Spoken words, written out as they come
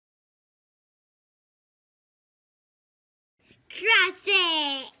Trust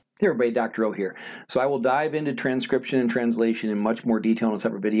it! Hey everybody, Dr. O here. So I will dive into transcription and translation in much more detail in a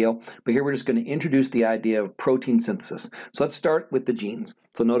separate video, but here we're just going to introduce the idea of protein synthesis. So let's start with the genes.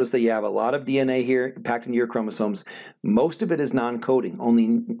 So notice that you have a lot of DNA here packed into your chromosomes. Most of it is non-coding.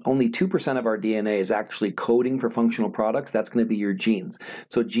 Only 2% of our DNA is actually coding for functional products. That's going to be your genes.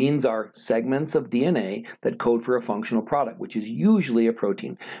 So genes are segments of DNA that code for a functional product, which is usually a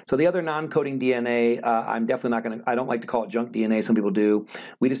protein. So the other non-coding DNA, I'm definitely not going to, I don't like to call it junk DNA. Some people do.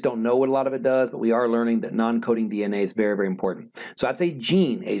 We just don't know what a lot of it does, but we are learning that non-coding DNA is very, very important. So that's a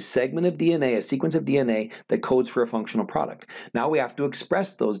gene, a segment of DNA, a sequence of DNA that codes for a functional product. Now we have to express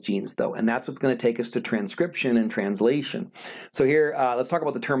those genes though, and that's what's going to take us to transcription and translation. So here, let's talk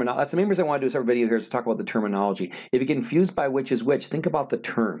about the terminology. That's the main reason I want to do this every video here is to talk about the terminology. If you get confused by which is which, think about the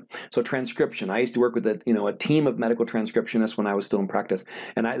term. So transcription, I used to work with a team of medical transcriptionists when I was still in practice,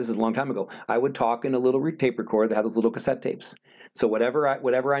 and this is a long time ago. I would talk in a little tape recorder that had those little cassette tapes. So whatever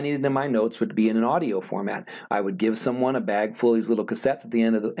I needed in my notes would be in an audio format. I would give someone a bag full of these little cassettes at the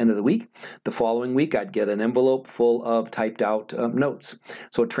end of the week. The following week, I'd get an envelope full of typed out notes.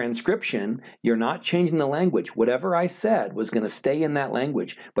 So transcription, you're not changing the language. Whatever I said was going to stay in that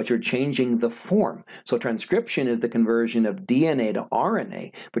language, but you're changing the form. So transcription is the conversion of DNA to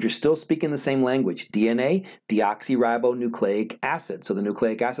RNA, but you're still speaking the same language. DNA, deoxyribonucleic acid, so the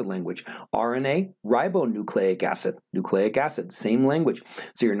nucleic acid language. RNA, ribonucleic acid, same language.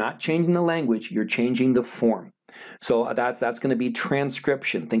 So you're not changing the language, you're changing the form. So that's going to be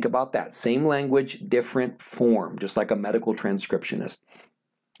transcription. Think about that. Same language, different form, just like a medical transcriptionist.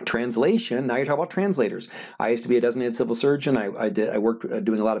 Translation, now you're talking about translators. I used to be a designated civil surgeon. I worked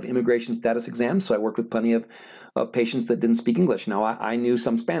doing a lot of immigration status exams, so I worked with plenty of patients that didn't speak English. Now, I knew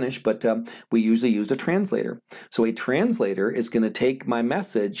some Spanish, but we usually used a translator. So a translator is going to take my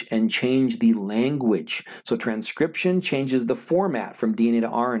message and change the language. So transcription changes the format from DNA to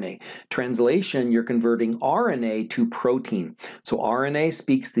RNA. Translation, you're converting RNA to protein. So RNA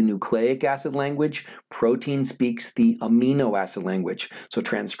speaks the nucleic acid language, protein speaks the amino acid language. So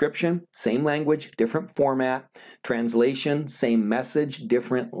transcription, same language, different format. Translation, same message,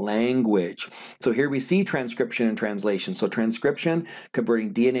 different language. So here we see transcription and translation. So transcription,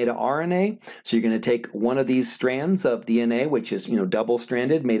 converting DNA to RNA. So you're going to take one of these strands of DNA, which is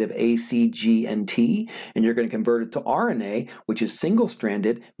double-stranded, made of A, C, G, and T, and you're going to convert it to RNA, which is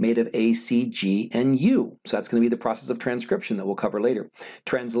single-stranded, made of A, C, G, and U. So that's going to be the process of transcription that we'll cover later.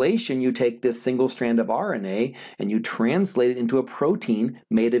 Translation, you take this single strand of RNA and you translate it into a protein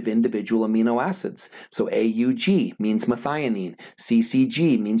made of individual amino acids. So AUG means methionine,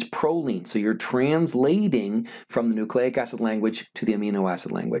 CCG means proline. So you're translating from the nucleic acid language to the amino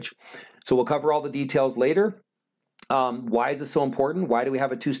acid language. So we'll cover all the details later. Why is this so important? Why do we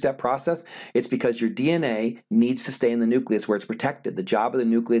have a two-step process? It's because your DNA needs to stay in the nucleus where it's protected. The job of the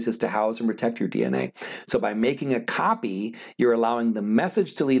nucleus is to house and protect your DNA. So by making a copy, you're allowing the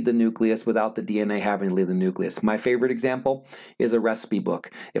message to leave the nucleus without the DNA having to leave the nucleus. My favorite example is a recipe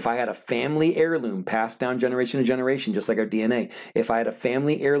book. If I had a family heirloom passed down generation to generation, just like our DNA, if I had a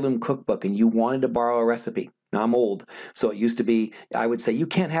family heirloom cookbook and you wanted to borrow a recipe, now I'm old, so it used to be, I would say, you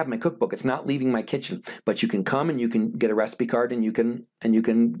can't have my cookbook. It's not leaving my kitchen. But you can come and you can get a recipe card and you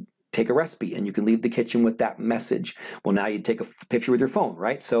can take a recipe and you can leave the kitchen with that message. Well, now you take a picture with your phone,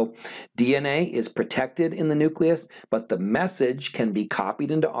 right? So DNA is protected in the nucleus, but the message can be copied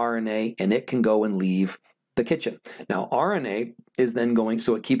into RNA and it can go and leave the kitchen. Now RNA is then going,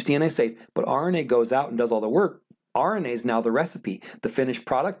 so it keeps DNA safe, but RNA goes out and does all the work. RNA is now the recipe. The finished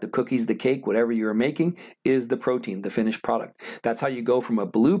product, the cookies, the cake, whatever you're making, is the protein, the finished product. That's how you go from a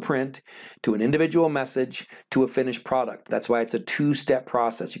blueprint to an individual message to a finished product. That's why it's a two-step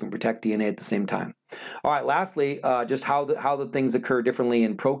process. You can protect DNA at the same time. All right, lastly, just how the things occur differently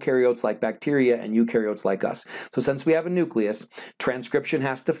in prokaryotes like bacteria and eukaryotes like us. So since we have a nucleus, transcription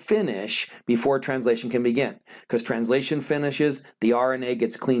has to finish before translation can begin. Because translation finishes, the RNA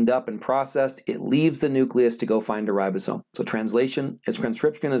gets cleaned up and processed, it leaves the nucleus to go find a ribosome. So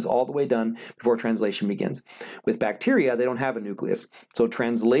transcription is all the way done before translation begins. With bacteria, they don't have a nucleus. So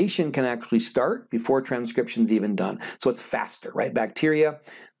translation can actually start before transcription's even done. So it's faster, right? Bacteria,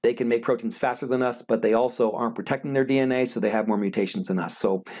 they can make proteins faster than us, but they also aren't protecting their DNA, so they have more mutations than us.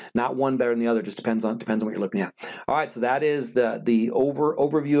 So not one better than the other, just depends on what you're looking at. All right, so that is the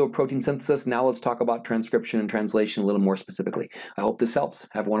overview of protein synthesis. Now let's talk about transcription and translation a little more specifically. I hope this helps.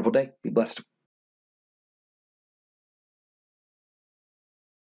 Have a wonderful day. Be blessed.